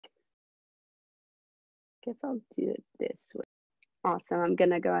Guess I'll do it this way. Awesome. I'm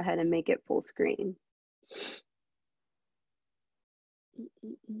going to go ahead and make it full screen.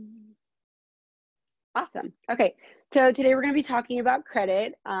 Awesome. Okay. So today we're going to be talking about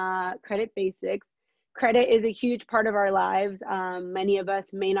credit, credit basics. Credit is a huge part of our lives. Many of us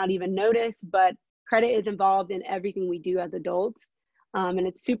may not even notice, but credit is involved in everything we do as adults. And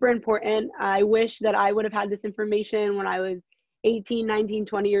it's super important. I wish that I would have had this information when I was 18, 19,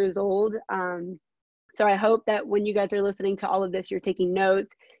 20 years old. So I hope that when you guys are listening to all of this, you're taking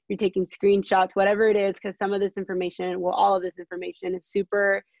notes, you're taking screenshots, whatever it is, because some of this information, well, all of this information is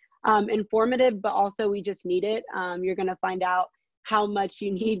super informative, but also we just need it. You're going to find out how much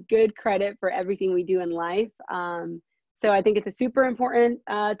you need good credit for everything we do in life. So I think it's a super important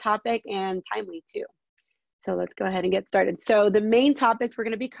topic and timely too. So let's go ahead and get started. So the main topics we're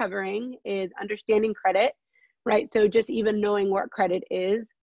going to be covering is understanding credit, right? So just even knowing what credit is.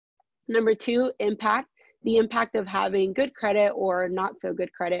 Number two, impact, the impact of having good credit or not so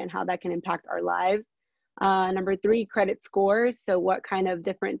good credit and how that can impact our lives. Number three, credit scores. So what kind of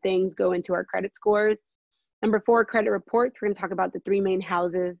different things go into our credit scores. Number four, credit reports. We're going to talk about the three main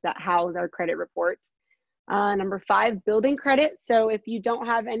houses that house our credit reports. Number five, building credit. So if you don't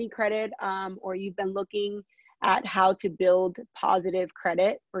have any credit or you've been looking at how to build positive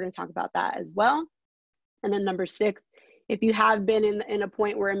credit, we're going to talk about that as well. And then number six, if you have been in a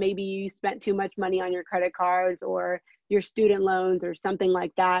point where maybe you spent too much money on your credit cards or your student loans or something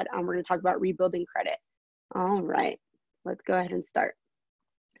like that, we're going to talk about rebuilding credit. All right, let's go ahead and start.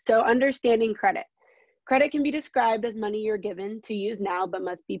 So understanding credit. Credit can be described as money you're given to use now but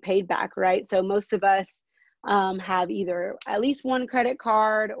must be paid back, right? So most of us have either at least one credit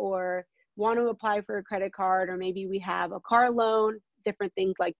card or want to apply for a credit card, or maybe we have a car loan, different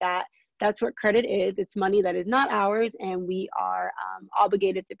things like that. That's what credit is. It's money that is not ours and we are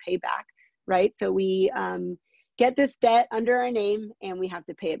obligated to pay back, right? So we get this debt under our name and we have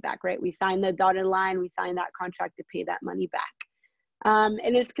to pay it back, right? We sign the dotted line, we sign that contract to pay that money back.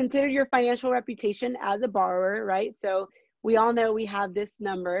 And it's considered your financial reputation as a borrower, right? So we all know we have this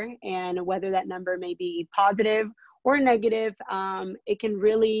number, and whether that number may be positive or negative, it can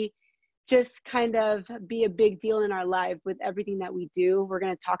really just kind of be a big deal in our life with everything that we do. We're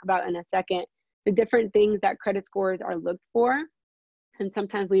going to talk about in a second the different things that credit scores are looked for. And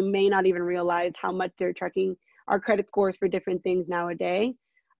sometimes we may not even realize how much they're tracking our credit scores for different things nowadays.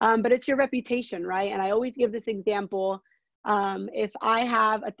 But it's your reputation, right? And I always give this example. If I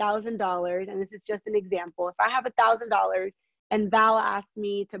have $1,000, and this is just an example, if I have $1,000 and Val asks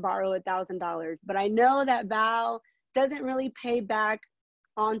me to borrow $1,000, but I know that Val doesn't really pay back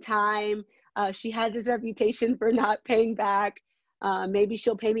on time. She has this reputation for not paying back. Maybe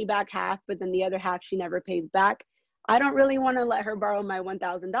she'll pay me back half, but then the other half she never pays back. I don't really want to let her borrow my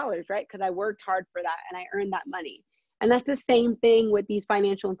 $1,000, right? Because I worked hard for that and I earned that money. And that's the same thing with these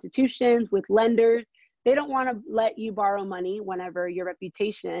financial institutions, with lenders. They don't want to let you borrow money whenever your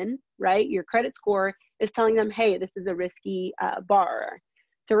reputation, right, your credit score is telling them, hey, this is a risky borrower.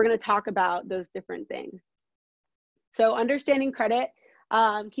 So we're going to talk about those different things. So understanding credit,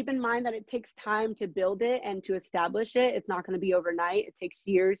 keep in mind that it takes time to build it and to establish it. It's not going to be overnight. It takes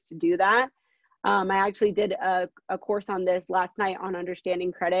years to do that. I actually did a course on this last night on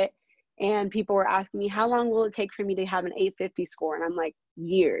understanding credit, and people were asking me, how long will it take for me to have an 850 score? And I'm like,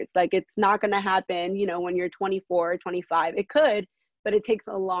 years. Like, it's not going to happen, you know, when you're 24, 25. It could, but it takes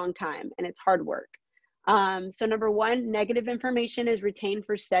a long time and it's hard work. So number one, negative information is retained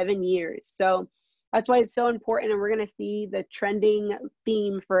for 7 years. So that's why it's so important. And we're going to see the trending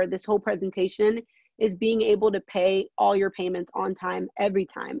theme for this whole presentation is being able to pay all your payments on time, every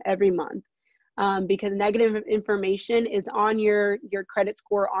month. Because negative information is on your credit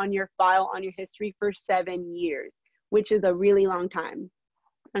score, on your file, on your history for 7 years, which is a really long time.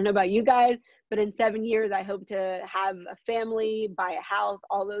 I don't know about you guys, but in 7 years, I hope to have a family, buy a house,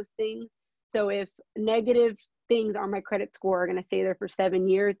 all those things. So if negative things on my credit score are going to stay there for 7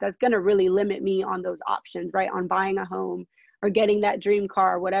 years, that's going to really limit me on those options, right? On buying a home or getting that dream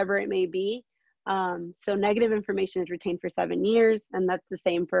car, whatever it may be. So negative information is retained for 7 years, and that's the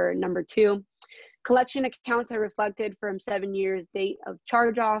same for number two. Collection accounts are reflected from 7 years date of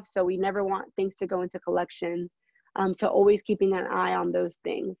charge off. So we never want things to go into collection. So always keeping an eye on those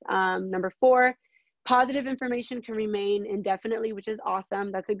things. Number four, positive information can remain indefinitely, which is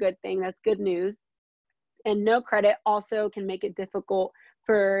awesome. That's a good thing. That's good news. And no credit also can make it difficult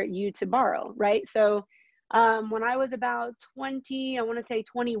for you to borrow, right? So when I was about 20, I want to say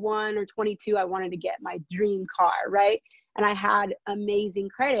 21 or 22, I wanted to get my dream car, right? And I had amazing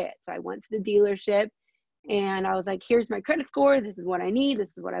credit. So I went to the dealership and I was like, here's my credit score. This is what I need. This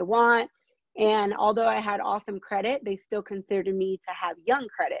is what I want. And although I had awesome credit, they still considered me to have young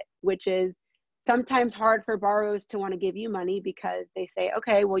credit, which is sometimes hard for borrowers to want to give you money because they say,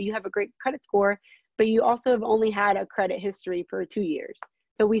 okay, well, you have a great credit score, but you also have only had a credit history for 2 years.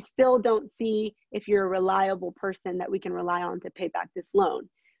 So we still don't see if you're a reliable person that we can rely on to pay back this loan.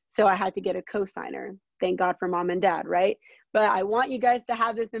 So I had to get a cosigner. Thank God for mom and dad, right? But I want you guys to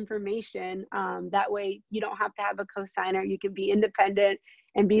have this information. That way you don't have to have a cosigner. You can be independent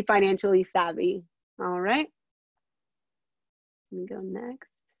and be financially savvy. All right. Let me go next.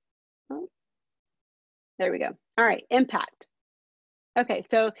 Oh, there we go. All right, impact. Okay,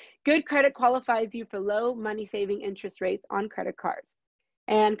 so good credit qualifies you for low money saving interest rates on credit cards.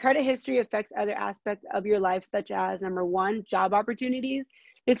 And credit history affects other aspects of your life, such as number one, job opportunities.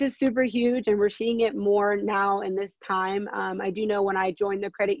 This is super huge, and we're seeing it more now in this time. I do know when I joined the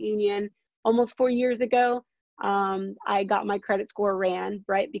credit union almost 4 years ago, I got my credit score ran,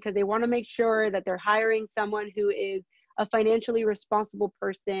 right? Because they want to make sure that they're hiring someone who is a financially responsible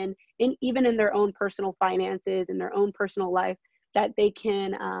person, even in their own personal finances, in their own personal life, that they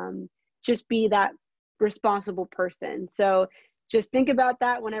can just be that responsible person. So just think about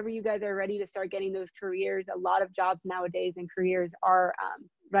that whenever you guys are ready to start getting those careers. A lot of jobs nowadays and careers are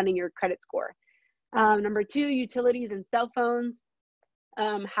running your credit score. Number two, utilities and cell phones.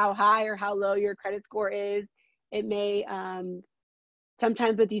 How high or how low your credit score is. It may,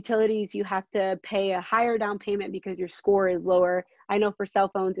 sometimes with utilities, you have to pay a higher down payment because your score is lower. I know for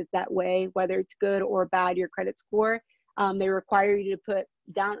cell phones, it's that way, whether it's good or bad, your credit score. They require you to put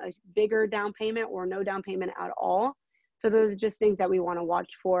down a bigger down payment or no down payment at all. So those are just things that we want to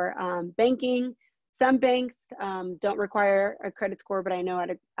watch for. Banking, some banks don't require a credit score, but I know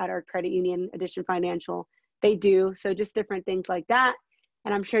at our credit union, Addition Financial, they do. So just different things like that.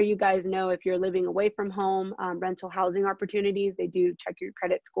 And I'm sure you guys know if you're living away from home, rental housing opportunities, they do check your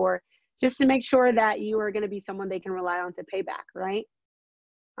credit score just to make sure that you are going to be someone they can rely on to pay back, right?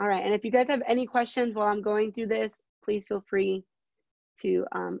 All right, and if you guys have any questions while I'm going through this, please feel free to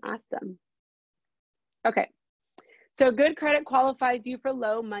ask them. Okay, so good credit qualifies you for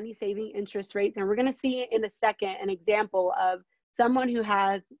low money saving interest rates. And we're going to see in a second an example of someone who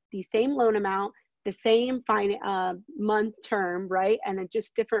has the same loan amount, the same month term, right? And then just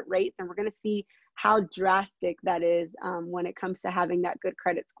different rates. And we're going to see how drastic that is when it comes to having that good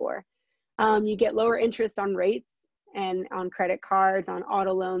credit score. You get lower interest on rates and on credit cards, on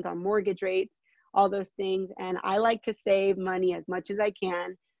auto loans, on mortgage rates, all those things. And I like to save money as much as I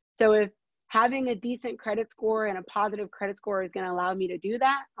can. So if having a decent credit score and a positive credit score is going to allow me to do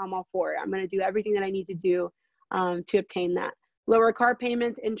that, I'm all for it. I'm going to do everything that I need to do to obtain that. Lower car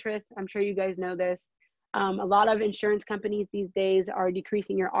payments, interest, I'm sure you guys know this. A lot of insurance companies these days are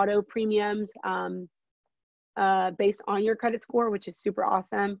decreasing your auto premiums based on your credit score, which is super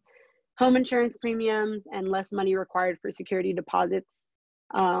awesome. Home insurance premiums and less money required for security deposits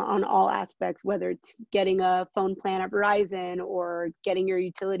on all aspects, whether it's getting a phone plan at Verizon or getting your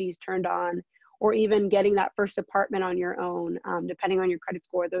utilities turned on, or even getting that first apartment on your own, depending on your credit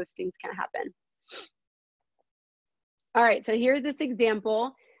score, those things can happen. All right, so here's this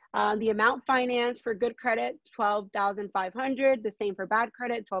example. The amount financed for good credit, $12,500. The same for bad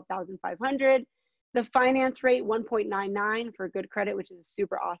credit, $12,500. The finance rate, 1.99 for good credit, which is a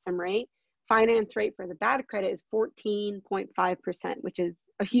super awesome rate. Finance rate for the bad credit is 14.5%, which is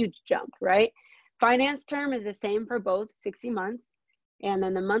a huge jump, right? Finance term is the same for both, 60 months. And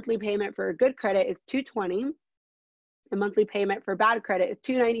then the monthly payment for good credit is $220. The monthly payment for bad credit is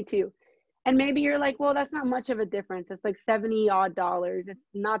 $292. And maybe you're like, well, that's not much of a difference. It's like 70 odd dollars. It's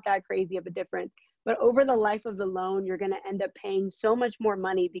not that crazy of a difference. But over the life of the loan, you're going to end up paying so much more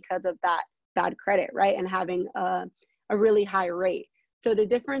money because of that bad credit, right? And having a really high rate. So the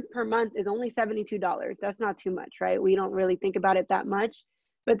difference per month is only $72. That's not too much, right? We don't really think about it that much.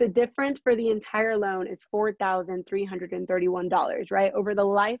 But the difference for the entire loan is $4,331, right? Over the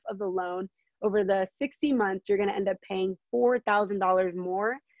life of the loan, over the 60 months, you're going to end up paying $4,000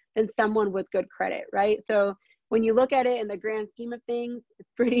 more than someone with good credit, right? So when you look at it in the grand scheme of things,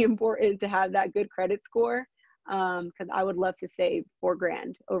 it's pretty important to have that good credit score because I would love to save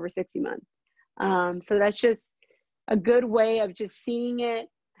 $4,000 over 60 months. So that's just a good way of just seeing it,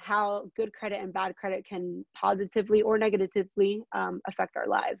 how good credit and bad credit can positively or negatively affect our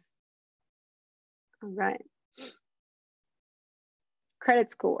lives. All right. Credit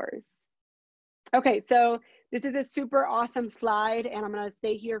scores. Okay, so this is a super awesome slide, and I'm going to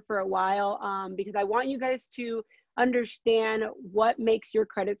stay here for a while because I want you guys to understand what makes your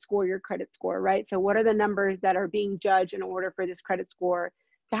credit score, right? So what are the numbers that are being judged in order for this credit score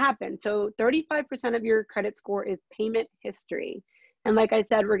to happen? So 35% of your credit score is payment history. And like I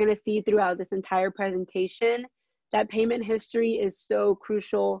said, we're going to see throughout this entire presentation that payment history is so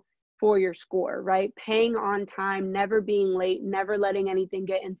crucial for your score, right? Paying on time, never being late, never letting anything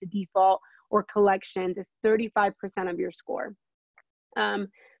get into default or collections is 35% of your score.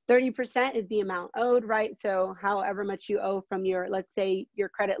 30% is the amount owed, right? So however much you owe from your, let's say your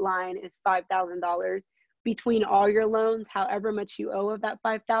credit line is $5,000. Between all your loans, however much you owe of that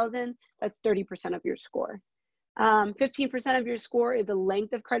 5,000, that's 30% of your score. 15% of your score is the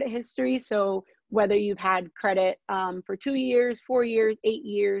length of credit history. So whether you've had credit for 2 years, 4 years, 8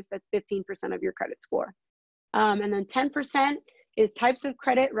 years, that's 15% of your credit score. And then 10% is types of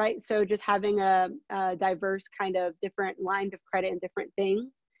credit, right? So just having a diverse kind of different lines of credit and different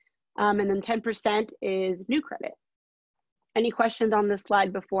things. And then 10% is new credit. Any questions on this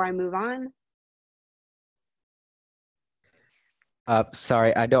slide before I move on?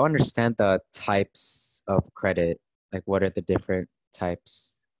 Sorry, I don't understand the types of credit. Like, what are the different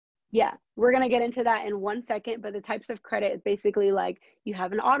types? Yeah, we're going to get into that in 1 second, but the types of credit is basically like you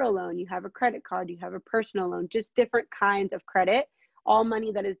have an auto loan, you have a credit card, you have a personal loan, just different kinds of credit, all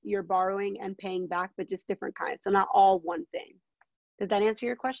money that is you're borrowing and paying back, but just different kinds. So not all one thing. Does that answer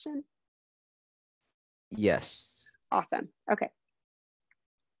your question? Yes. Awesome. Okay.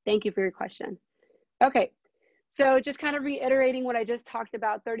 Thank you for your question. Okay. So just kind of reiterating what I just talked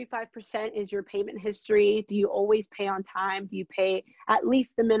about, 35% is your payment history. Do you always pay on time? Do you pay at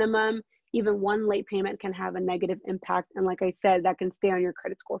least the minimum? Even one late payment can have a negative impact. And like I said, that can stay on your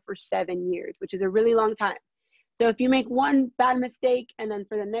credit score for 7 years, which is a really long time. So if you make one bad mistake and then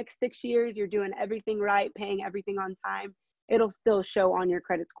for the next 6 years, you're doing everything right, paying everything on time, it'll still show on your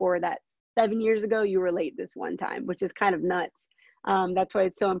credit score that 7 years ago, you were late this one time, which is kind of nuts. That's why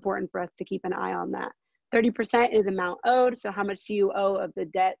it's so important for us to keep an eye on that. 30% is amount owed. So how much do you owe of the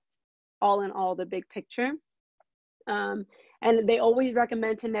debt, all in all, the big picture. And they always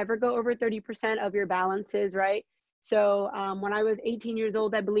recommend to never go over 30% of your balances, right? So when I was 18 years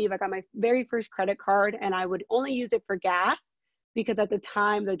old, I believe I got my very first credit card and I would only use it for gas because at the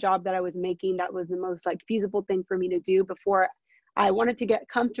time, the job that I was making, that was the most like feasible thing for me to do before I wanted to get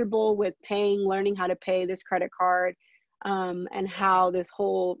comfortable with paying, learning how to pay this credit card and how this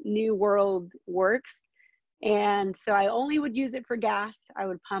whole new world works. And so I only would use it for gas. I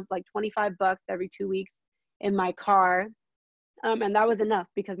would pump like 25 bucks every 2 weeks in my car. And that was enough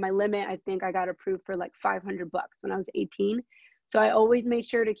because my limit, I think I got approved for like 500 bucks when I was 18. So I always made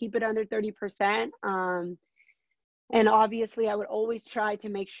sure to keep it under 30%. And obviously I would always try to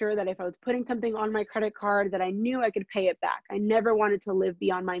make sure that if I was putting something on my credit card that I knew I could pay it back. I never wanted to live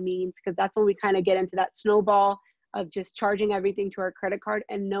beyond my means because that's when we kind of get into that snowball of just charging everything to our credit card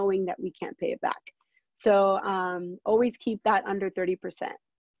and knowing that we can't pay it back. So always keep that under 30%.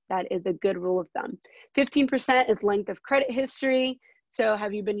 That is a good rule of thumb. 15% is length of credit history. So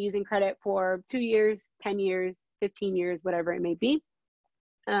have you been using credit for 2 years, 10 years, 15 years, whatever it may be.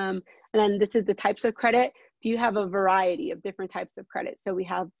 And then this is the types of credit. Do you have a variety of different types of credit? So we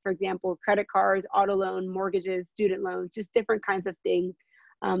have, for example, credit cards, auto loan, mortgages, student loans, just different kinds of things.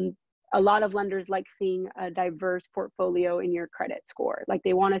 A lot of lenders like seeing a diverse portfolio in your credit score. Like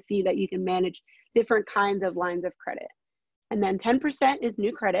they want to see that you can manage different kinds of lines of credit. And then 10% is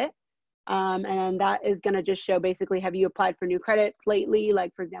new credit. And that is going to just show basically, have you applied for new credits lately?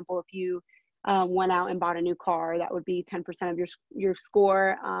 Like, for example, if you went out and bought a new car, that would be 10% of your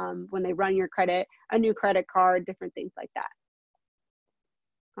score. When they run your credit, a new credit card, different things like that.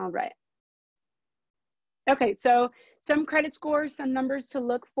 All right. Okay, so some credit scores, some numbers to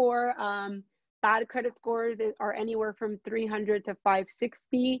look for. Bad credit scores are anywhere from 300 to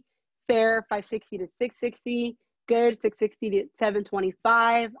 560, fair 560 to 660, good 660 to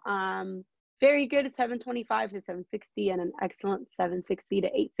 725, very good 725 to 760, and an excellent 760 to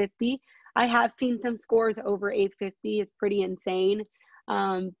 850. I have seen some scores over 850. It's pretty insane.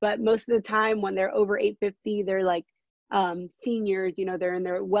 But most of the time when they're over 850, they're like seniors, you know, they're in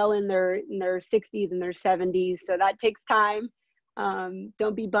their 60s and their 70s. So that takes time.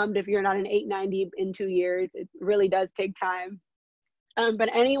 Don't be bummed if you're not an 890 in 2 years. It really does take time. But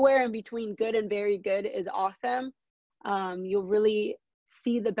anywhere in between good and very good is awesome. You'll really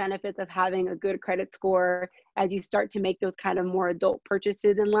see the benefits of having a good credit score as you start to make those kind of more adult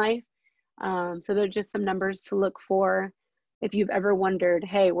purchases in life. So there's just some numbers to look for if you've ever wondered,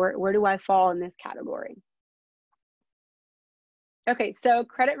 hey, where do I fall in this category? Okay, so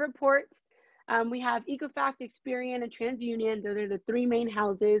credit reports. We have Equifax, Experian, and TransUnion. Those are the 3 main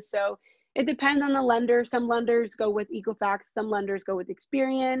houses. So it depends on the lender. Some lenders go with Equifax, some lenders go with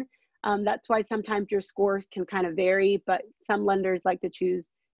Experian. That's why sometimes your scores can kind of vary, but some lenders like to choose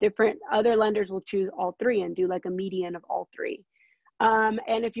different. Other lenders will choose all 3 and do like a median of all 3.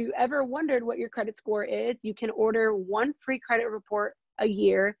 And if you ever wondered what your credit score is, you can order one free credit report a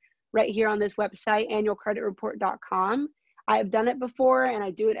year right here on this website, annualcreditreport.com. I have done it before, and I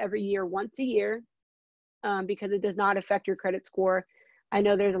do it every year, once a year, because it does not affect your credit score. I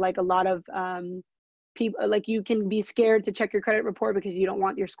know there's like a lot of people, like you can be scared to check your credit report because you don't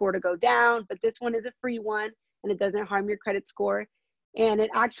want your score to go down, but this one is a free one and it doesn't harm your credit score. And it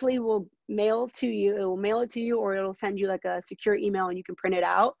actually will mail to you. It will mail it to you, or it'll send you like a secure email and you can print it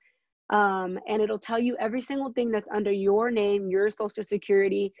out. And it'll tell you every single thing that's under your name, your social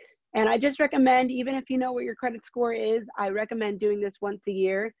security. And I just recommend, even if you know what your credit score is, I recommend doing this once a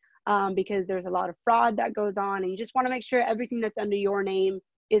year, because there's a lot of fraud that goes on, and you just want to make sure everything that's under your name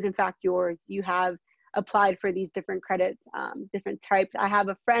is in fact yours. You have applied for these different credits, different types. I have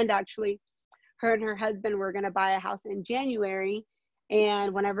a friend, actually, her and her husband were going to buy a house in January.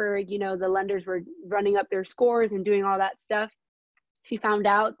 And whenever, you know, the lenders were running up their scores and doing all that stuff, she found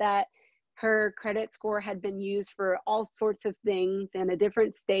out that her credit score had been used for all sorts of things in a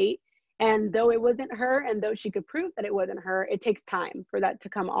different state. And though it wasn't her, and though she could prove that it wasn't her, it takes time for that to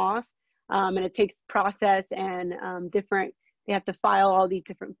come off. And it takes process and they have to file all these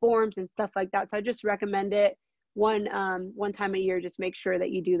different forms and stuff like that. So I just recommend it one time a year. Just make sure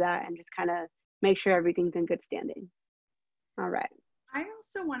that you do that and just kind of make sure everything's in good standing. All right. I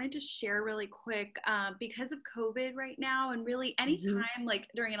also wanted to share really quick, because of COVID right now, and really anytime like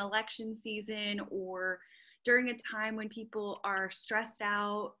during an election season or during a time when people are stressed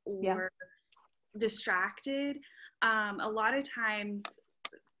out or distracted, a lot of times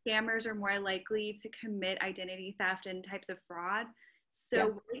scammers are more likely to commit identity theft and types of fraud.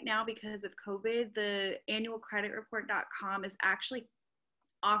 So right now, because of COVID, the annualcreditreport.com is actually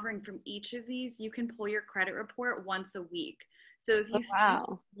offering from each of these, you can pull your credit report once a week. So if you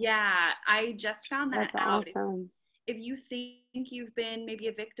I just found that out. Awesome. If you think you've been maybe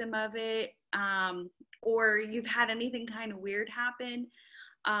a victim of it, or you've had anything kind of weird happen,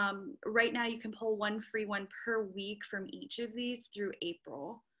 right now you can pull one free one per week from each of these through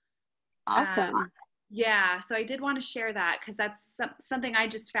April. Awesome. So I did want to share that because that's something I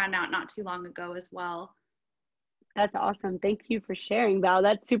just found out not too long ago as well. That's awesome. Thank you for sharing, Val.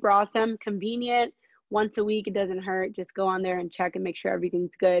 That's super awesome. Convenient. Once a week, it doesn't hurt. Just go on there and check and make sure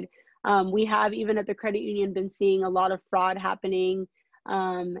everything's good. We have, even at the credit union, been seeing a lot of fraud happening.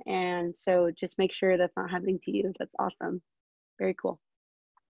 And so just make sure that's not happening to you. That's awesome. Very cool.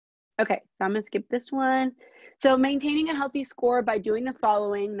 Okay, so I'm gonna skip this one. So maintaining a healthy score by doing the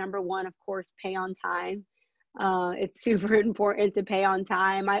following. Number one, of course, pay on time. It's super important to pay on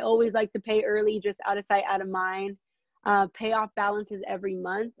time. I always like to pay early, just out of sight, out of mind. Pay off balances every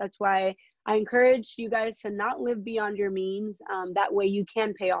month. That's why I encourage you guys to not live beyond your means. That way you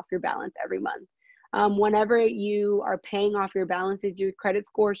can pay off your balance every month. Whenever you are paying off your balances, your credit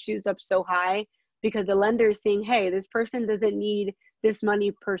score shoots up so high because the lender is saying, hey, this person doesn't need this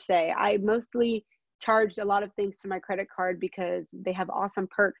money per se. I mostly charged a lot of things to my credit card because they have awesome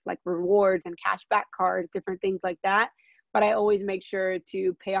perks like rewards and cashback cards, different things like that. But I always make sure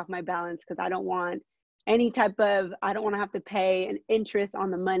to pay off my balance because I don't want I don't want to have to pay an interest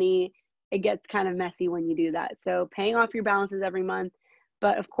on the money. It gets kind of messy when you do that. So paying off your balances every month,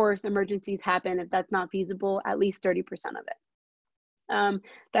 but of course emergencies happen. If that's not feasible, at least 30% of it.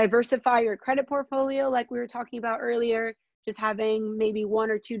 Diversify your credit portfolio like we were talking about earlier, just having maybe one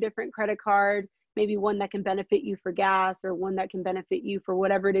or two different credit cards, maybe one that can benefit you for gas or one that can benefit you for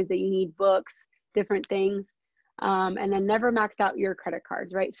whatever it is that you need, books, different things. And then never max out your credit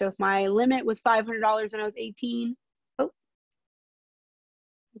cards, right? So if my limit was $500 when I was 18, I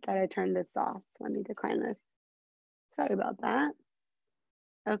thought I turned this off. Let me decline this. Sorry about that.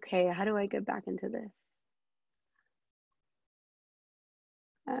 Okay, how do I get back into this?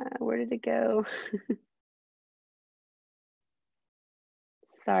 Where did it go?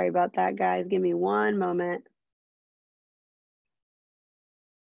 Sorry about that, guys. Give me one moment.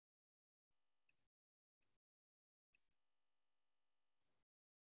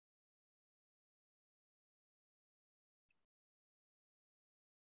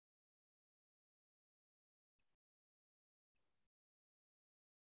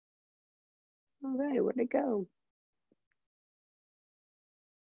 All right, where'd it go?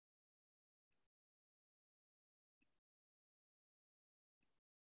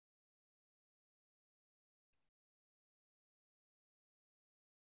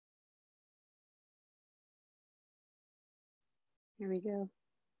 Here we go.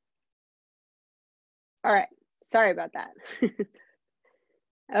 All right, sorry about that.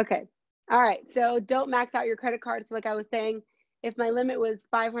 Okay, all right, so don't max out your credit card. So like I was saying, if my limit was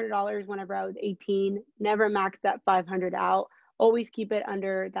 $500 whenever I was 18, never max that 500 out. always keep it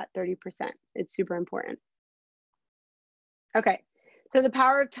under that 30%. It's super important. Okay, so the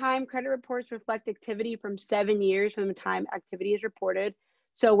power of time, credit reports reflect activity from 7 years from the time activity is reported.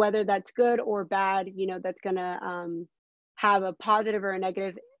 So whether that's good or bad, you know, that's gonna have a positive or a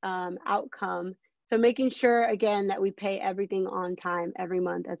negative outcome. So making sure, again, that we pay everything on time every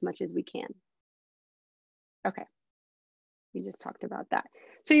month as much as we can. Okay, we just talked about that.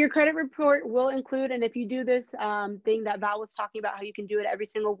 So your credit report will include, and if you do this thing that Val was talking about, how you can do it every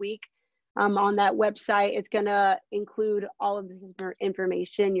single week on that website, it's gonna include all of this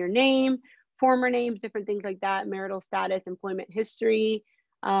information, your name, former names, different things like that, marital status, employment history,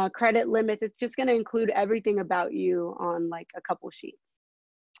 credit limits. It's just gonna include everything about you on like a couple sheets.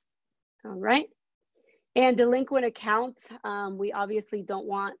 All right. And delinquent accounts, we obviously don't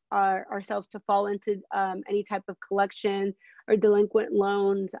want ourselves to fall into any type of collection or delinquent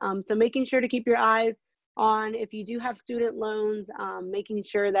loans. So making sure to keep your eyes on, if you do have student loans, making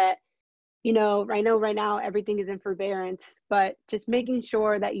sure that, you know, I know right now everything is in forbearance, but just making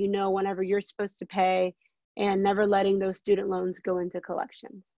sure that you know whenever you're supposed to pay and never letting those student loans go into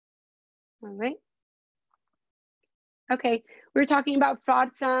collection. All right. Okay, we were talking about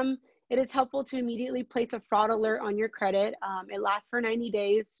fraud sum. It is helpful to immediately place a fraud alert on your credit. It lasts for 90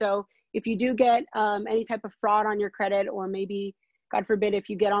 days. So if you do get any type of fraud on your credit, or maybe, God forbid, if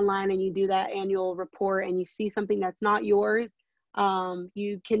you get online and you do that annual report and you see something that's not yours,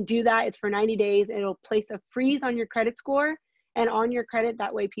 you can do that. It's for 90 days. It'll place a freeze on your credit score and on your credit.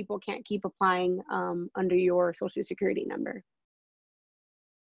 That way people can't keep applying under your Social Security number.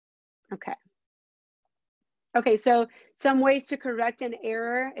 Okay. Okay, so some ways to correct an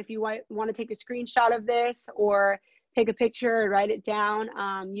error. If you want to take a screenshot of this or take a picture or write it down,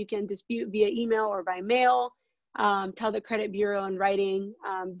 you can dispute via email or by mail. Tell the credit bureau in writing,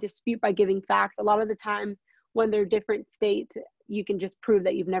 dispute by giving facts. A lot of the times when they're different states, you can just prove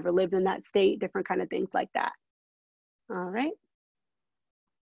that you've never lived in that state, different kind of things like that. All right.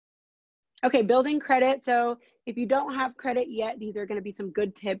 Okay, building credit. So if you don't have credit yet, these are going to be some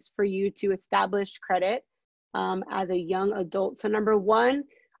good tips for you to establish credit as a young adult. So number one,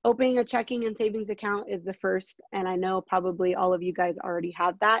 opening a checking and savings account is the first, and I know probably all of you guys already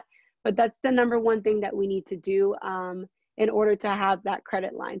have that, but that's the number one thing that we need to do in order to have that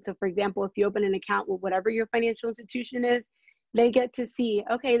credit line. So for example, if you open an account with whatever your financial institution is, they get to see,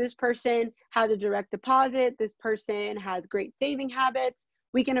 okay, this person has a direct deposit, this person has great saving habits,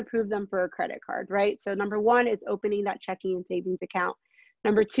 we can approve them for a credit card, right? So number one is opening that checking and savings account.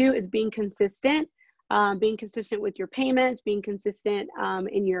 Number two is being consistent with your payments, being consistent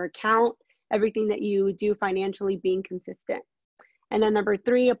in your account, everything that you do financially, being consistent. And then number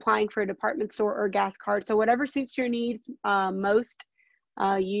three, applying for a department store or gas card. So whatever suits your needs most,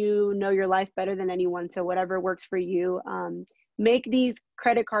 you know your life better than anyone. So whatever works for you, make these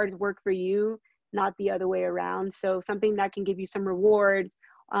credit cards work for you, not the other way around. So something that can give you some rewards.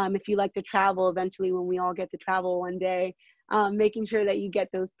 If you like to travel, eventually when we all get to travel one day, making sure that you get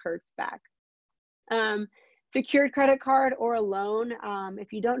those perks back. Secured credit card or a loan.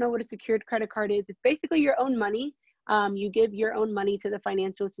 If you don't know what a secured credit card is, it's basically your own money. You give your own money to the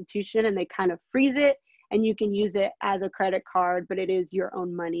financial institution and they kind of freeze it and you can use it as a credit card, but it is your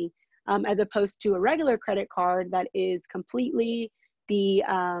own money, as opposed to a regular credit card that is completely the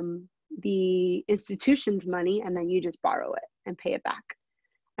institution's money, and then you just borrow it and pay it back.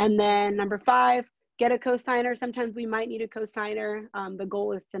 And then number five, get a cosigner. Sometimes we might need a cosigner. The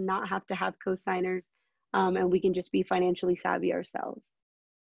goal is to not have to have cosigners, and we can just be financially savvy ourselves.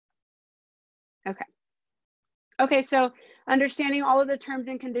 Okay. Okay, so understanding all of the terms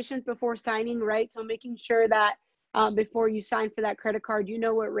and conditions before signing, right? So making sure that before you sign for that credit card, you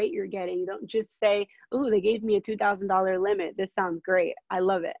know what rate you're getting. You don't just say, "Ooh, they gave me a $2,000 limit. This sounds great. I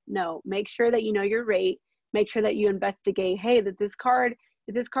love it." No, make sure that you know your rate. Make sure that you investigate, hey, is this card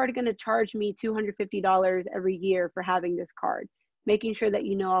going to charge me $250 every year for having this card? Making sure that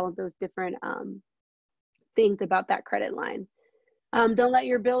you know all of those different things about that credit line. Don't let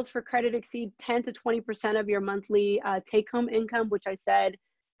your bills for credit exceed 10 to 20% of your monthly take-home income, which I said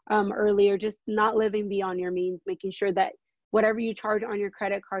earlier, just not living beyond your means, making sure that whatever you charge on your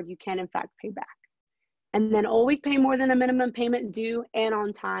credit card, you can in fact pay back. And then always pay more than a minimum payment due and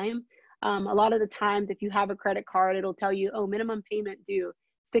on time. A lot of the times, if you have a credit card, it'll tell you, oh, minimum payment due,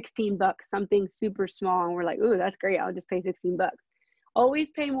 $16, something super small. And we're like, ooh, that's great. I'll just pay $16. Always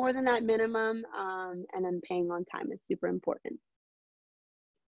pay more than that minimum, and then paying on time is super important.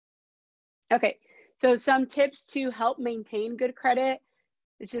 Okay, so some tips to help maintain good credit.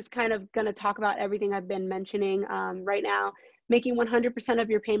 It's just kind of going to talk about everything I've been mentioning right now. Making 100% of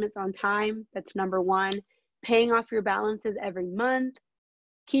your payments on time, that's number one. paying off your balances every month.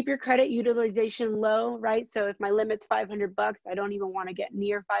 Keep your credit utilization low, right? So if my limit's 500 bucks, I don't even want to get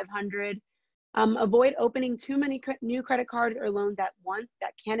near 500. Avoid opening too many new credit cards or loans at once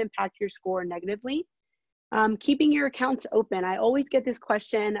that can impact your score negatively. Keeping your accounts open. I always get this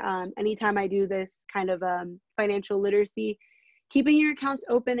question anytime I do this kind of financial literacy. Keeping your accounts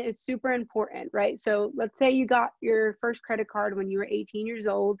open is super important, right? So let's say you got your first credit card when you were 18 years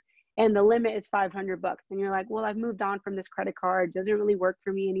old and the limit is 500 bucks. And you're like, well, I've moved on from this credit card. Doesn't really work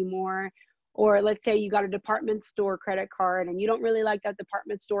for me anymore. Or let's say you got a department store credit card and you don't really like that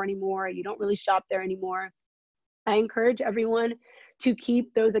department store anymore. You don't really shop there anymore. I encourage everyone to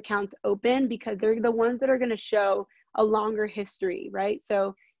keep those accounts open because they're the ones that are going to show a longer history, right?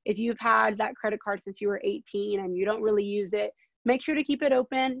 So if you've had that credit card since you were 18 and you don't really use it, make sure to keep it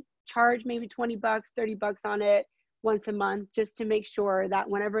open, charge maybe 20 bucks, 30 bucks on it once a month, just to make sure that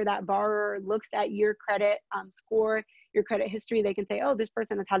whenever that borrower looks at your credit score, your credit history, they can say, oh, this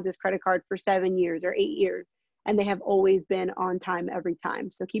person has had this credit card for 7 years or 8 years, and they have always been on time every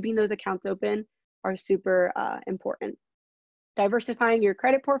time. So keeping those accounts open are super important. Diversifying your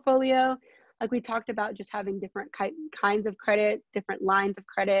credit portfolio, like we talked about, just having different kinds of credit, different lines of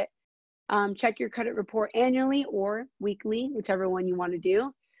credit. Check your credit report annually or weekly, whichever one you want to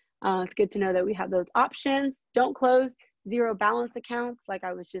do. It's good to know that we have those options. Don't close zero balance accounts, like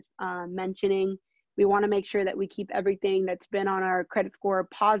I was just mentioning. We want to make sure that we keep everything that's been on our credit score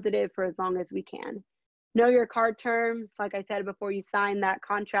positive for as long as we can. Know your card terms. Like I said, before you sign that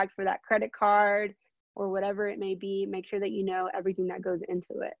contract for that credit card or whatever it may be, make sure that you know everything that goes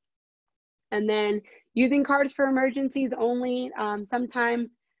into it. And then using cards for emergencies only. Sometimes,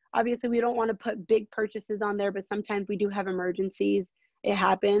 obviously, we don't want to put big purchases on there, but sometimes we do have emergencies. It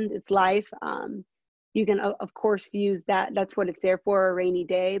happens. It's life. You can, of course, use that. That's what it's there for, a rainy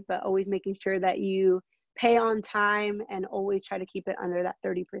day, but always making sure that you pay on time and always try to keep it under that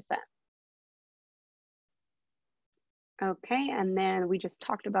 30%. Okay, and then we just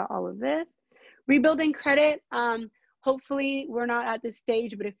talked about all of this. Rebuilding credit. Hopefully we're not at this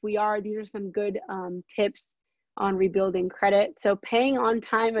stage, but if we are, these are some good tips on rebuilding credit. So paying on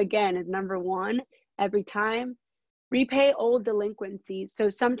time, again, is number one every time. Repay old delinquencies. So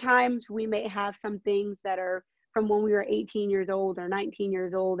sometimes we may have some things that are from when we were 18 years old or 19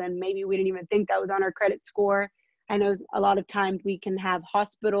 years old, and maybe we didn't even think that was on our credit score. I know a lot of times we can have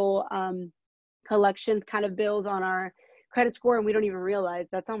hospital collections kind of bills on our credit score, and we don't even realize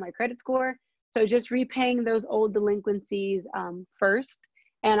that's on my credit score. So just repaying those old delinquencies first.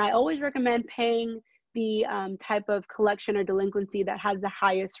 And I always recommend paying the type of collection or delinquency that has the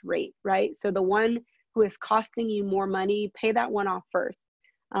highest rate, right? So the one who is costing you more money, pay that one off first.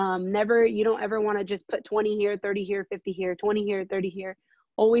 You don't ever want to just put 20 here, 30 here, 50 here, 20 here, 30 here.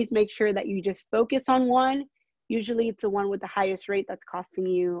 Always make sure that you just focus on one. Usually it's the one with the highest rate that's costing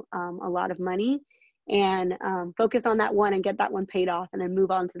you a lot of money. And focus on that one and get that one paid off, and then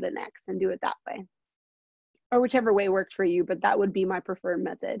move on to the next and do it that way. Or whichever way works for you, but that would be my preferred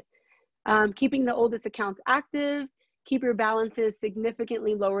method. Keeping the oldest accounts active, keep your balances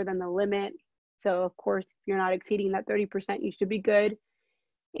significantly lower than the limit. So of course, if you're not exceeding that 30%, you should be good.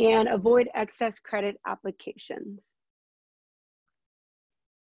 And avoid excess credit applications.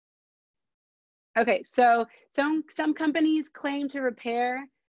 Okay, so some companies claim to repair.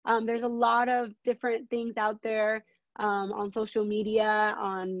 There's a lot of different things out there on social media.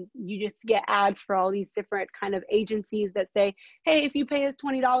 You just get ads for all these different kind of agencies that say, hey, if you pay us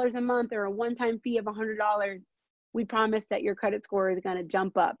 $20 a month or a one-time fee of $100, we promise that your credit score is going to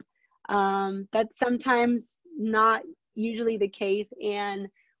jump up. That's sometimes not usually the case, and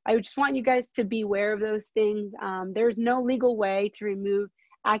I just want you guys to be aware of those things. There's no legal way to remove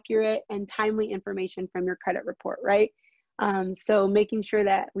accurate and timely information from your credit report, right? So making sure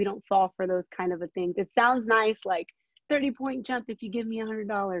that we don't fall for those kind of things. It sounds nice, like 30-point jump if you give me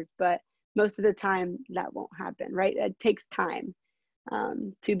 $100, but most of the time that won't happen, right? It takes time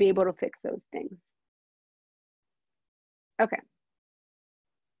to be able to fix those things. Okay.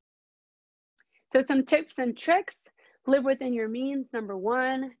 So some tips and tricks. Live within your means. Number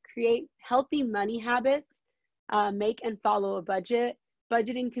one, create healthy money habits. Make and follow a budget.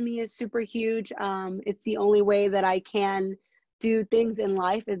 Budgeting to me is super huge. It's the only way that I can do things in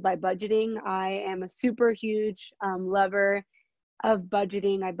life is by budgeting. I am a super huge lover of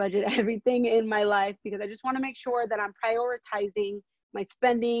budgeting. I budget everything in my life because I just want to make sure that I'm prioritizing my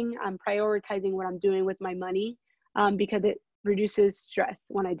spending. I'm prioritizing what I'm doing with my money because it reduces stress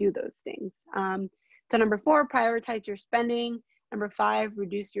when I do those things. So number 4, prioritize your spending. Number 5,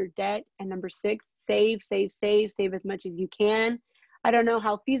 reduce your debt. And number 6, save as much as you can. I don't know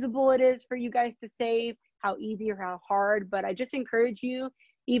how feasible it is for you guys to save. how easy or how hard, but I just encourage you,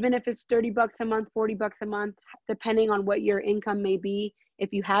 even if it's 30 bucks a month, 40 bucks a month, depending on what your income may be,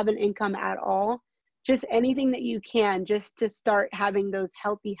 if you have an income at all, just anything that you can just to start having those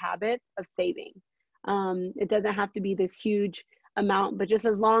healthy habits of saving. It doesn't have to be this huge amount, but just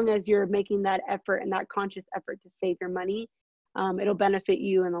as long as you're making that effort and that conscious effort to save your money, it'll benefit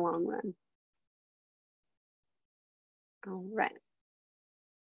you in the long run. All right.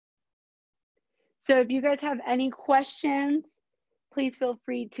 So if you guys have any questions, please feel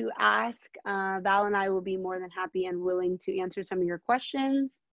free to ask. Val and I will be more than happy and willing to answer some of your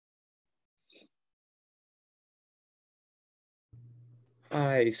questions.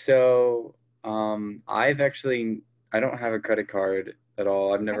 Hi, so I don't have a credit card at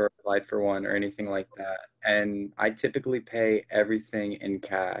all. I've never applied for one or anything like that. And I typically pay everything in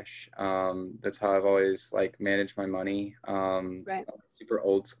cash. That's how I've always like managed my money. Right. I'm super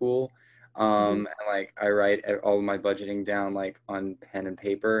old school. And like I write all of my budgeting down like on pen and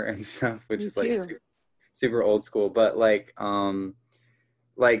paper and stuff, which Me is like too. super old school. But like I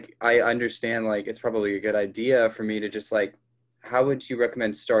understand like it's probably a good idea for me to just like, how would you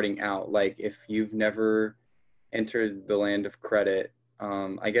recommend starting out? Like if you've never entered the land of credit,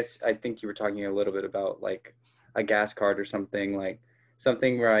 I think you were talking a little bit about like a gas card or something, like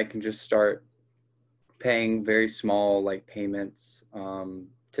something where I can just start paying very small like payments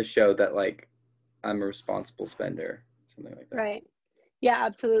to show that like I'm a responsible spender, something like that. Right. Yeah,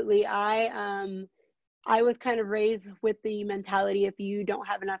 absolutely. I was kind of raised with the mentality, if you don't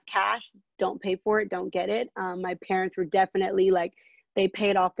have enough cash, don't pay for it, don't get it. My parents were definitely like, they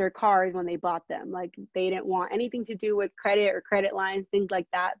paid off their cars when they bought them. Like they didn't want anything to do with credit or credit lines, things like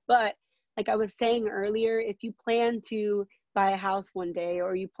that. But like I was saying earlier, if you plan to buy a house one day,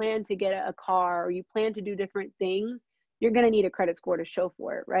 or you plan to get a car, or you plan to do different things, you're going to need a credit score to show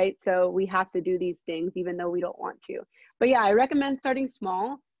for it, right? So we have to do these things even though we don't want to. But yeah, I recommend starting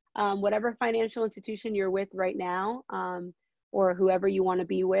small. Whatever financial institution you're with right now, or whoever you want to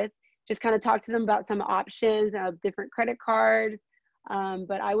be with, just kind of talk to them about some options of different credit cards.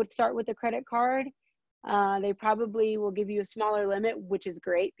 But I would start with a credit card. They probably will give you a smaller limit, which is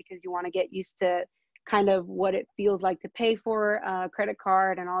great because you want to get used to kind of what it feels like to pay for a credit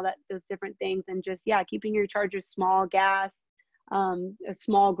card and all that, those different things. And just, yeah, keeping your charges small, gas, a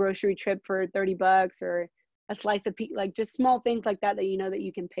small grocery trip for 30 bucks, or a slice of pizza, like just small things like that, that you know that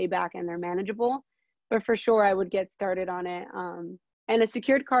you can pay back and they're manageable. But for sure, I would get started on it. And a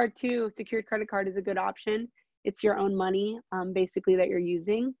secured card too, secured credit card is a good option. It's your own money, basically, that you're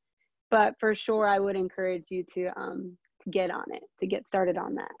using. But for sure, I would encourage you to get on it, to get started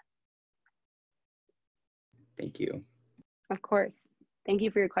on that. Thank you. Of course. Thank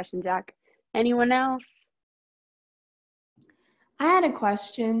you for your question, Jack. Anyone else? I had a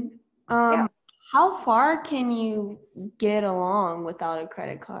question. Yeah. How far can you get along without a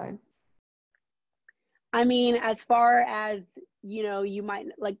credit card? I mean, as far as, you know, you might,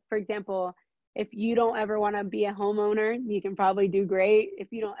 like, for example, if you don't ever want to be a homeowner, you can probably do great. If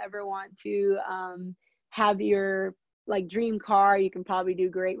you don't ever want to have your like dream car, you can probably do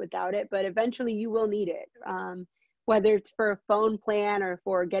great without it. But eventually you will need it, whether it's for a phone plan or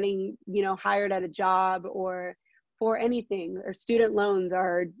for getting, you know, hired at a job, or for anything, or student loans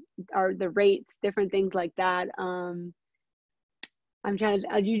are the rates, different things like that. I'm trying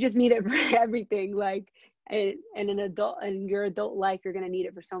to, you just need it for everything. Like, and an adult, in your adult life, you're going to need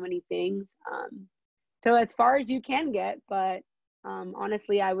it for so many things. So as far as you can get, but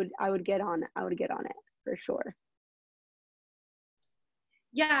honestly, I would get on it for sure.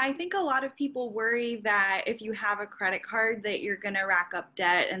 Yeah, I think a lot of people worry that if you have a credit card that you're going to rack up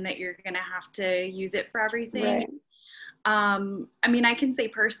debt and that you're going to have to use it for everything. Right. I mean, I can say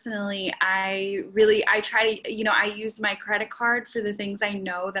personally, I try to, you know, I use my credit card for the things I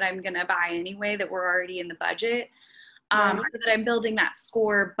know that I'm going to buy anyway, that were already in the budget. Right. So that I'm building that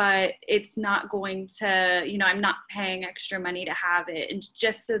score, but it's not going to, you know, I'm not paying extra money to have it. And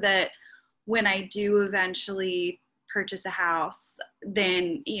just so that when I do eventually purchase a house,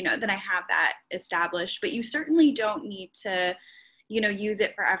 then, you know, then I have that established. But you certainly don't need to, you know, use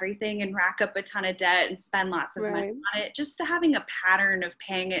it for everything and rack up a ton of debt and spend lots of money on it. Just having a pattern of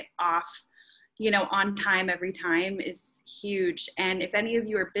paying it off, you know, on time every time is huge. And if any of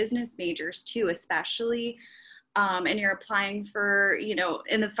you are business majors too, especially, and you're applying for, you know,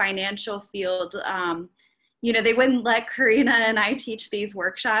 in the financial field, you know, they wouldn't let Karina and I teach these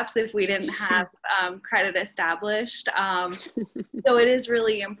workshops if we didn't have credit established. So it is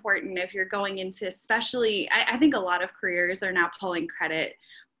really important if you're going into, especially, I think a lot of careers are now pulling credit,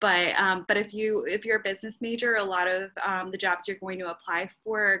 but if you're a business major, a lot of the jobs you're going to apply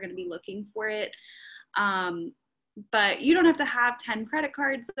for are going to be looking for it. But you don't have to have 10 credit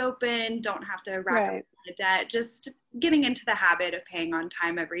cards open, don't have to rack up a debt, just getting into the habit of paying on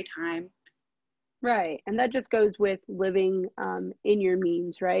time every time. Right. And that just goes with living in your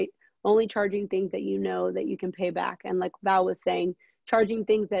means, right? Only charging things that you know that you can pay back. And like Val was saying, charging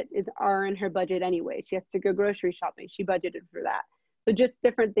things that are in her budget anyway. She has to go grocery shopping. She budgeted for that. So just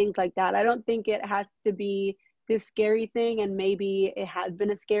different things like that. I don't think it has to be this scary thing. And maybe it has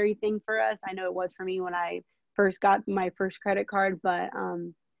been a scary thing for us. I know it was for me when I first got my first credit card, but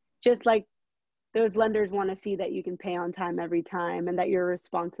just like those lenders want to see that you can pay on time every time and that you're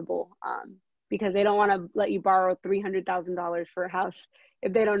responsible, because they don't want to let you borrow $300,000 for a house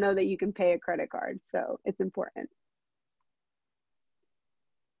if they don't know that you can pay a credit card. So it's important.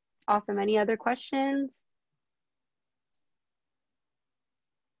 Awesome. Any other questions?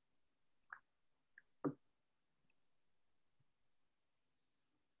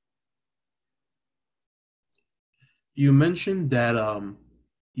 You mentioned that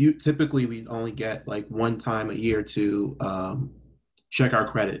you typically we only get like one time a year to check our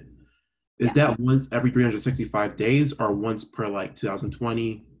credit. Is that once every 365 days or once per like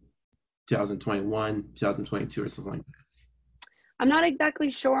 2020, 2021, 2022 or something like that? I'm not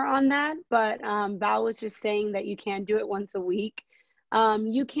exactly sure on that, but Val was just saying that you can do it once a week.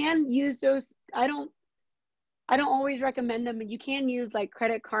 You can use those. I don't always recommend them, but you can use like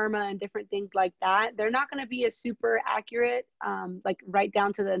Credit Karma and different things like that. They're not going to be a super accurate, like right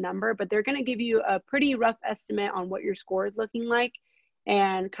down to the number, but they're going to give you a pretty rough estimate on what your score is looking like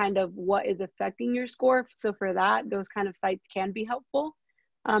and kind of what is affecting your score. So for that, those kind of sites can be helpful.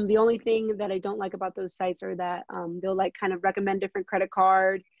 The only thing that I don't like about those sites are that they'll like kind of recommend different credit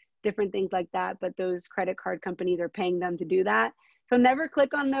cards, different things like that, but those credit card companies are paying them to do that. So never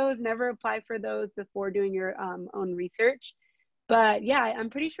click on those, never apply for those before doing your own research. But yeah, I'm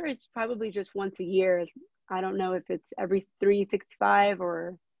pretty sure it's probably just once a year. I don't know if it's every 365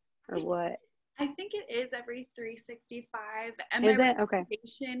 or what. I think it is every 365. And is my it? Okay.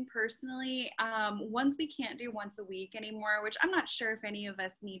 recommendation personally, once we can't do once a week anymore, which I'm not sure if any of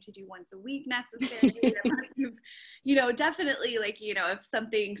us need to do once a week necessarily, unless you've, definitely like, if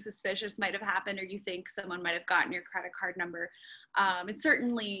something suspicious might have happened or you think someone might have gotten your credit card number, it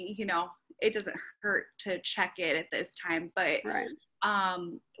certainly, it doesn't hurt to check it at this time. But right.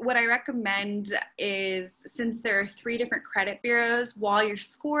 What I recommend is, since there are 3 different credit bureaus, while your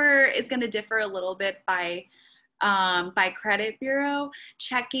score is going to differ a little bit by credit bureau,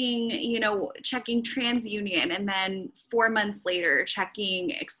 checking TransUnion, and then 4 months later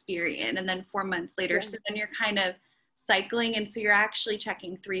checking Experian, and then 4 months later. Yeah. So then you're kind of cycling, and so you're actually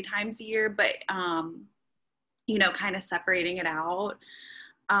checking 3 times a year, but kind of separating it out.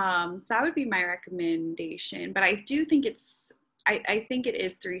 So that would be my recommendation. But I do think I think it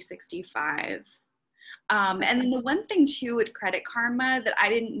is 365. And then the one thing too with Credit Karma that I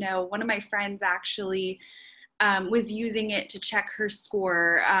didn't know, one of my friends actually was using it to check her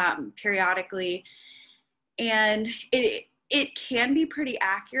score periodically. And it can be pretty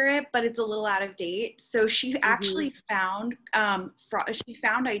accurate, but it's a little out of date. So she actually found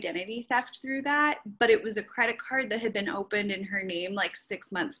identity theft through that, but it was a credit card that had been opened in her name like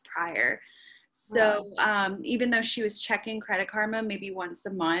 6 months prior. So even though she was checking Credit Karma maybe once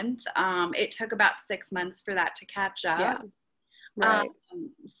a month, it took about 6 months for that to catch up. Yeah. Right.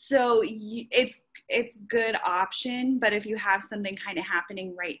 So it's good option, but if you have something kind of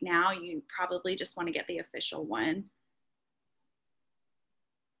happening right now, you probably just want to get the official one.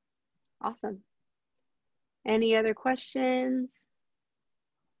 Awesome. Any other questions?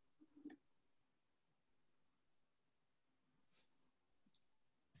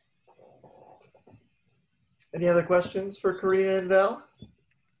 Any other questions for Karina and Val?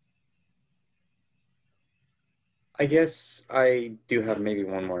 I guess I do have maybe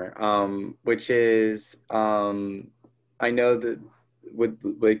one more, which is I know that with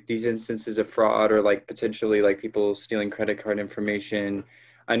like these instances of fraud or like potentially like people stealing credit card information,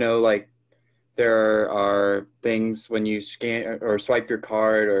 I know like there are things when you scan or swipe your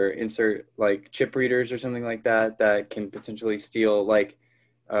card or insert like chip readers or something like that that can potentially steal like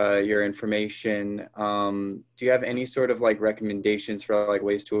your information. Do you have any sort of like recommendations for like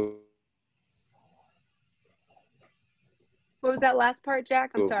ways to What was that last part,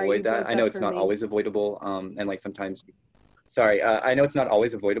 Jack? I'm sorry. Avoid that? I know it's not always avoidable. And like sometimes, sorry, I know it's not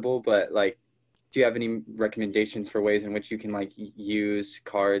always avoidable, but like, do you have any recommendations for ways in which you can like use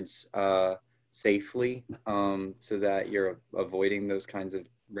cards safely so that you're avoiding those kinds of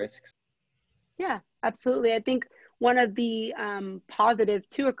risks? Yeah, absolutely. I think one of the positives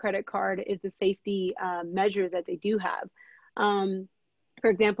to a credit card is the safety measures that they do have. For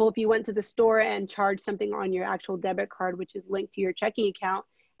example, if you went to the store and charged something on your actual debit card, which is linked to your checking account,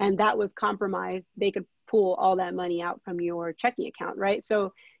 and that was compromised, they could pull all that money out from your checking account, right?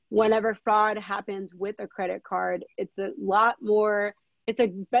 So whenever fraud happens with a credit card, it's a lot more, it's a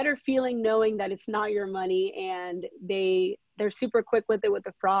better feeling knowing that it's not your money, and they're super quick with it with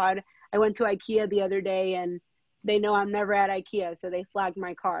the fraud. I went to IKEA the other day, and they know I'm never at IKEA, so they flagged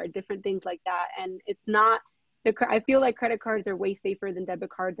my card, different things like that. And it's not, I feel like credit cards are way safer than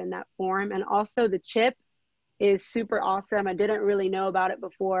debit cards in that form. And also the chip is super awesome. I didn't really know about it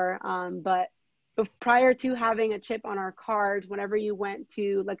before, but prior to having a chip on our cards, whenever you went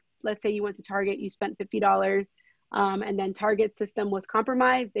to, like, let's say you went to Target, you spent $50, and then Target's system was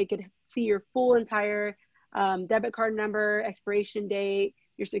compromised, they could see your full entire debit card number, expiration date,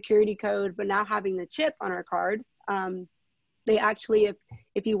 your security code. But now having the chip on our cards, they actually,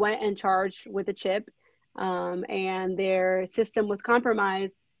 if you went and charged with a chip, and their system was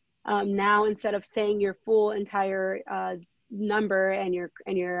compromised, now instead of saying your full entire number and your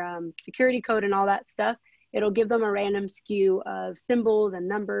security code and all that stuff, it'll give them a random skew of symbols and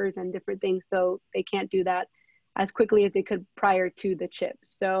numbers and different things, so they can't do that as quickly as they could prior to the chip.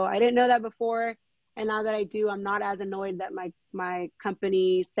 So I didn't know that before, and now that I do, I'm not as annoyed that my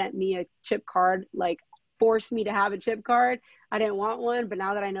company sent me a chip card, like forced me to have a chip card. I didn't want one, but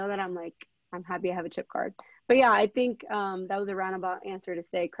now that I know that, I'm like, I'm happy I have a chip card. But yeah, I think that was a roundabout answer to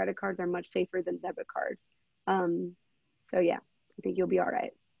say credit cards are much safer than debit cards. So yeah, I think you'll be all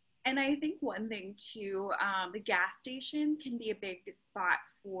right. And I think one thing too, the gas stations can be a big spot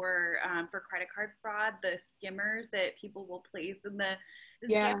for credit card fraud. The skimmers that people will place, and the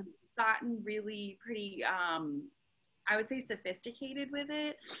Yeah. scammers have gotten really pretty, I would say, sophisticated with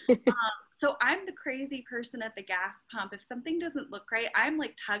it. So I'm the crazy person at the gas pump. If something doesn't look right, I'm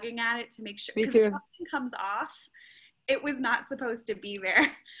like tugging at it to make sure, because if something comes off, it was not supposed to be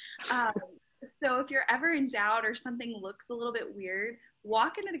there. So if you're ever in doubt or something looks a little bit weird,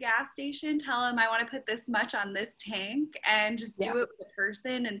 walk into the gas station, tell them I want to put this much on this tank, and just do it with the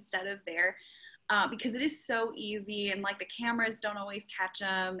person instead of there, because it is so easy, and like the cameras don't always catch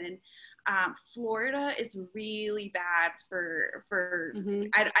them. And Florida is really bad for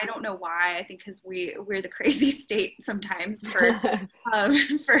I don't know why. I think because we're the crazy state sometimes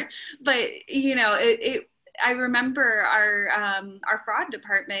but you know, I remember our fraud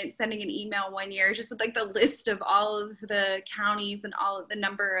department sending an email one year just with like the list of all of the counties and all of the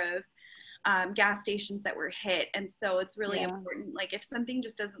number of gas stations that were hit. And so it's really important, like if something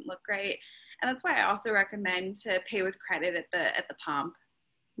just doesn't look right. And that's why I also recommend to pay with credit at the pump.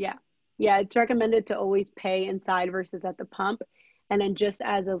 Yeah, it's recommended to always pay inside versus at the pump. And then just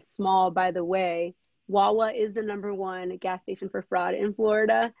as a small, by the way, Wawa is the #1 gas station for fraud in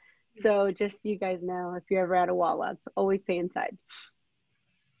Florida. So just so you guys know, if you're ever at a Wawa, always pay inside.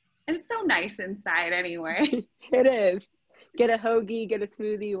 And it's so nice inside anyway. It is. Get a hoagie, get a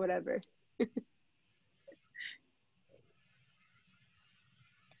smoothie, whatever.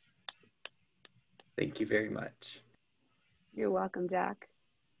 Thank you very much. You're welcome, Jack.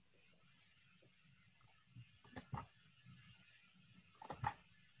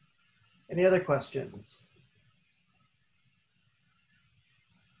 Any other questions?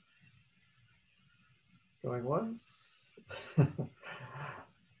 Going once. I'm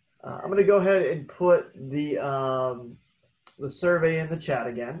going to go ahead and put the survey in the chat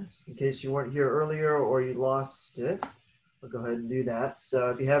again, just in case you weren't here earlier or you lost it. I'll go ahead and do that.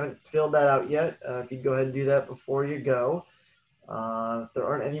 So if you haven't filled that out yet, if you'd go ahead and do that before you go. If there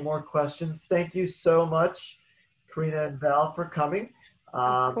aren't any more questions, thank you so much, Karina and Val, for coming.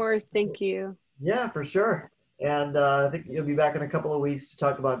 Of course, thank you. Yeah, for sure. And I think you'll be back in a couple of weeks to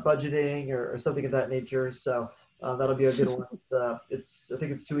talk about budgeting or something of that nature. So that'll be a good one. I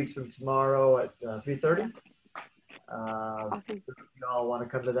think it's 2 weeks from tomorrow at 3:30. Awesome. If you all want to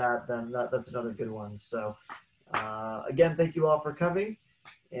come to that, then that's another good one. So again, thank you all for coming,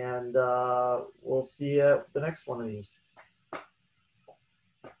 and we'll see you at the next one of these.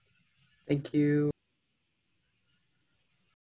 Thank you.